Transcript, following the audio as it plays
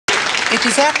It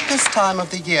is at this time of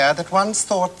the year that one's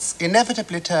thoughts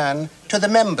inevitably turn to the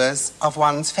members of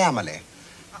one's family.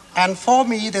 And for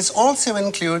me, this also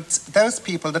includes those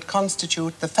people that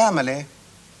constitute the family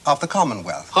of the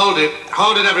Commonwealth. Hold it,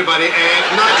 everybody.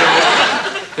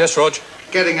 Nigel. Yes, Rog?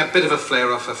 Getting a bit of a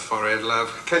flare off her forehead,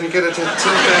 love. Can you get her to tilt her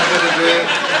head a bit?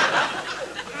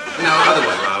 No, other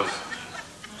way, love.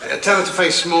 Tell her to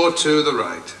face more to the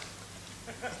right.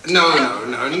 No,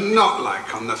 not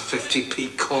like on the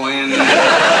 50p coin.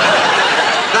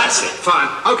 That's it, fine.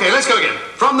 Okay, let's go again.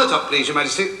 From the top, please, Your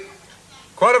Majesty.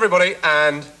 Quiet, everybody,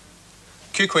 and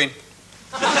cue Queen.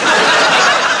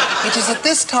 It is at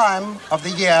this time of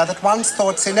the year that one's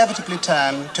thoughts inevitably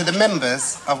turn to the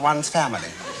members of one's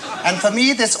family. And for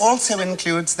me, this also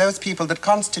includes those people that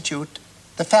constitute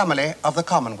the family of the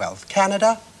Commonwealth.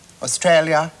 Canada,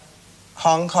 Australia,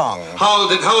 Hong Kong.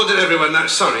 Hold it, everyone. No,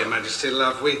 sorry, Your Majesty,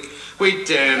 love. We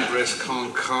daren't risk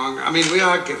Hong Kong. I mean, we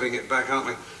are giving it back, aren't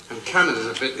we? And Canada's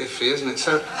a bit iffy, isn't it?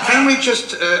 So, can we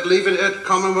just leave it at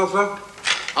Commonwealth, love?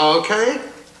 Okay.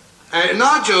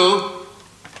 Nigel.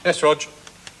 Yes, Rog?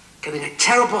 Getting a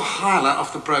terrible highlight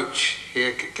off the brooch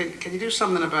here. Can you do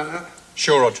something about that?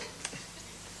 Sure, Rog.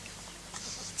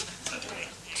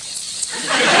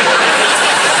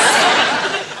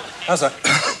 How's that?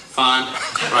 Fine.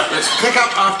 Right, let's pick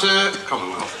up after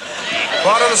Commonwealth.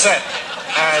 Right on the set.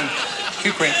 And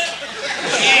cue Queen.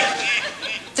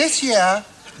 This year,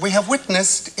 we have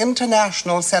witnessed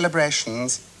international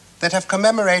celebrations that have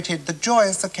commemorated the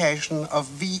joyous occasion of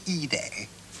VE Day.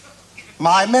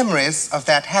 My memories of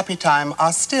that happy time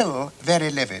are still very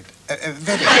vivid. Don't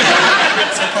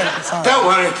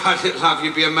worry about it, love.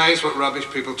 You'd be amazed what rubbish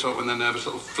people talk when they're nervous.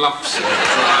 Little fluffs in their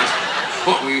eyes.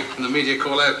 What we in the media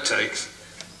call outtakes.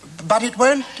 But it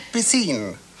won't be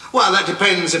seen. Well, that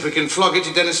depends if we can flog it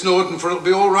to Dennis Norton for it'll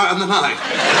be all right on the night.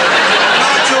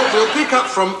 Nigel, we'll pick up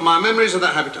from my memories of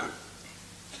that happy time.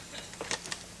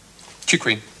 Cue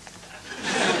Queen.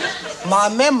 My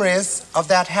memories of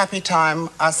that happy time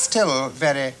are still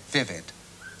very vivid.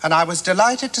 And I was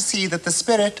delighted to see that the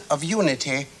spirit of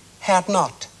unity had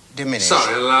not diminished.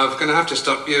 Sorry, love. Gonna have to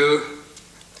stop you.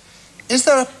 Is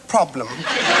there a problem?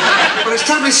 Well, it's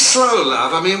terribly slow,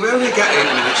 love. I mean, we only get 8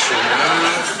 minutes, you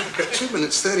know. We've got 2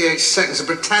 minutes, 38 seconds of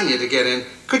Britannia to get in.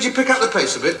 Could you pick up the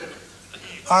pace a bit?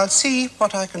 I'll see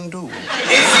what I can do. If you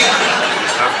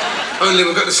please, love. Only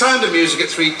we've got the Sound of Music at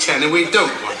 3:10 and we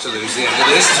don't want to lose the end of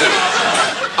this, too.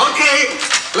 OK,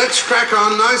 let's crack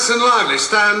on nice and lively.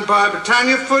 Stand by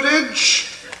Britannia footage.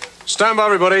 Stand by,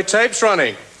 everybody. Tape's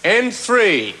running. In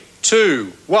 3,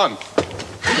 2, 1.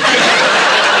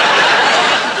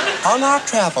 On our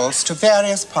travels to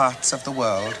various parts of the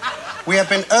world, we have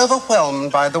been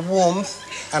overwhelmed by the warmth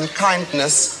and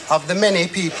kindness of the many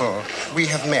people we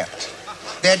have met.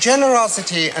 Their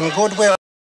generosity and goodwill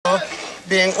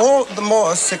being all the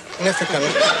more significant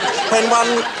when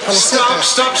one considers...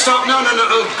 Stop. No.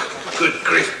 Oh, good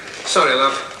grief. Sorry,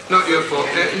 love. Not your fault.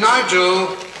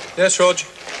 Nigel. Yes, Rog?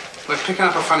 We're picking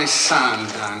up a funny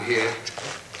sound down here.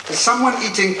 Is someone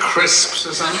eating crisps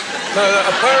or something? No,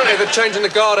 apparently they're changing the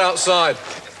guard outside.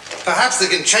 Perhaps they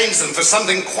can change them for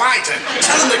something quieter.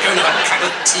 Tell them they're going to have a cup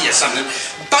of tea or something.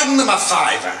 Bung them a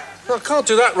 $5. No, I can't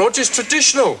do that, Rog. It's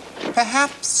traditional.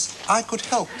 Perhaps I could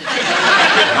help.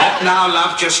 Not now,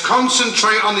 love. Just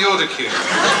concentrate on the order cue.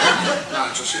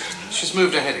 No, she's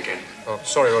moved ahead again. Oh,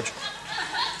 sorry, Rog.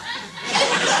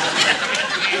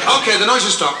 OK, the noise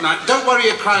has stopped. Now, don't worry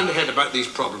your crowned head about these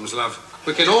problems, love.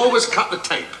 We can always cut the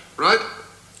tape, right?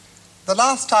 The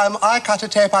last time I cut a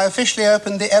tape, I officially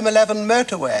opened the M11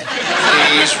 motorway.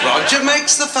 Please, Roger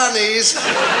makes the funnies.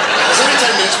 There's only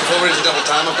 10 minutes before we're into double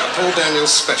time. I've got Paul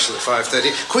Daniels' special at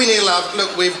 5:30. Queenie, love,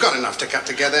 look, we've got enough to cut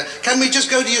together. Can we just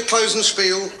go to your closing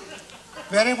spiel?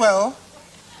 Very well.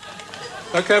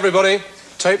 OK, everybody.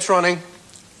 Tape's running.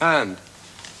 And...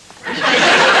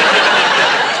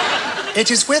 It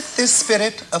is with this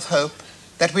spirit of hope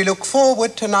that we look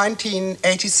forward to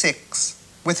 1986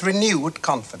 with renewed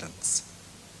confidence.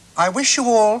 I wish you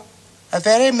all a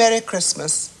very Merry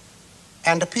Christmas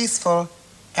and a peaceful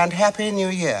and Happy New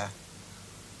Year.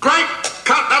 Great!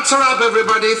 Cut, that's a wrap,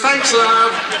 everybody. Thanks,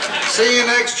 love. See you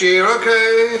next year,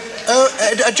 OK? Oh,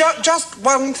 just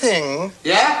one thing.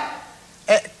 Yeah?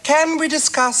 Can we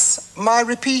discuss my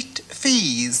repeat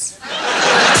fees?